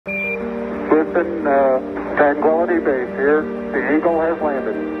Houston, Tranquility Base here. The Eagle has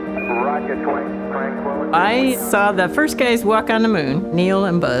landed. Rocket 20, Tranquility. I saw the first guys walk on the moon, Neil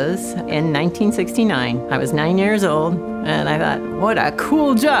and Buzz, in 1969. I was 9 years old, and I thought, what a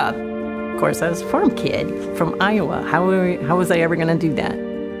cool job. Of course, I was a farm kid from Iowa. How was I ever going to do that?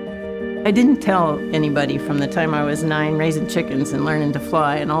 I didn't tell anybody from the time I was 9, raising chickens and learning to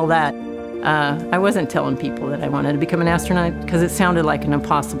fly and all that. I wasn't telling people that I wanted to become an astronaut because it sounded like an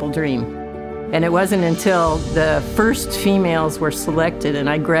impossible dream. And it wasn't until the first females were selected and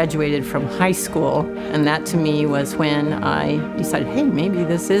I graduated from high school, and that to me was when I decided, hey, maybe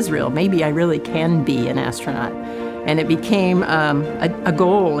this is real. Maybe I really can be an astronaut. And it became a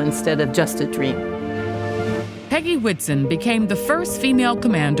goal instead of just a dream. Peggy Whitson became the first female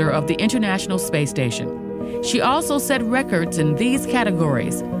commander of the International Space Station. She also set records in these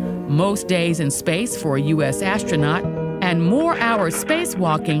categories: most days in space for a U.S. astronaut, and more hours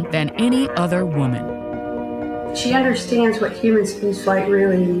spacewalking than any other woman. She understands what human spaceflight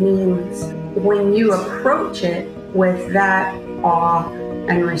really means when you approach it with that awe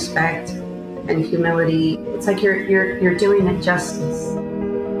and respect and humility. It's like you're doing it justice.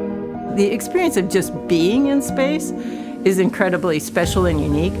 The experience of just being in space is incredibly special and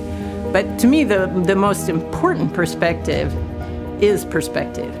unique, but to me the most important perspective is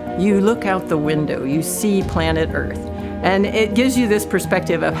perspective. You look out the window, you see planet Earth, and it gives you this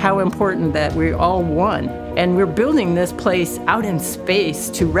perspective of how important that we're all one. And we're building this place out in space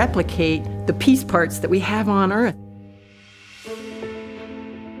to replicate the piece parts that we have on Earth.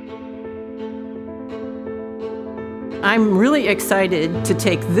 I'm really excited to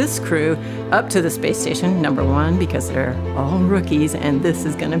take this crew up to the space station, number one, because they're all rookies, and this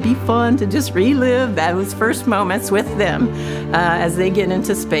is going to be fun to just relive those first moments with them as they get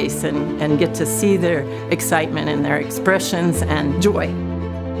into space and get to see their excitement and their expressions and joy.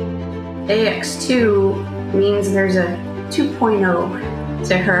 Ax-2 means there's a 2.0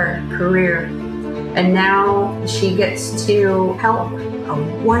 to her career, and now she gets to help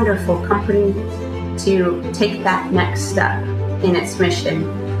a wonderful company to take that next step in its mission.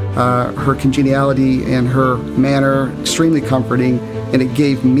 Her congeniality and her manner, extremely comforting, and it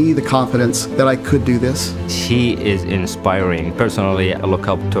gave me the confidence that I could do this. She is inspiring. Personally, I look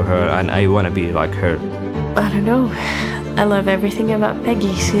up to her and I want to be like her. I don't know. I love everything about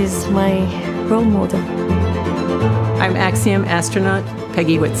Peggy. She's my role model. I'm Axiom astronaut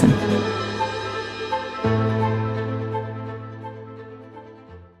Peggy Whitson.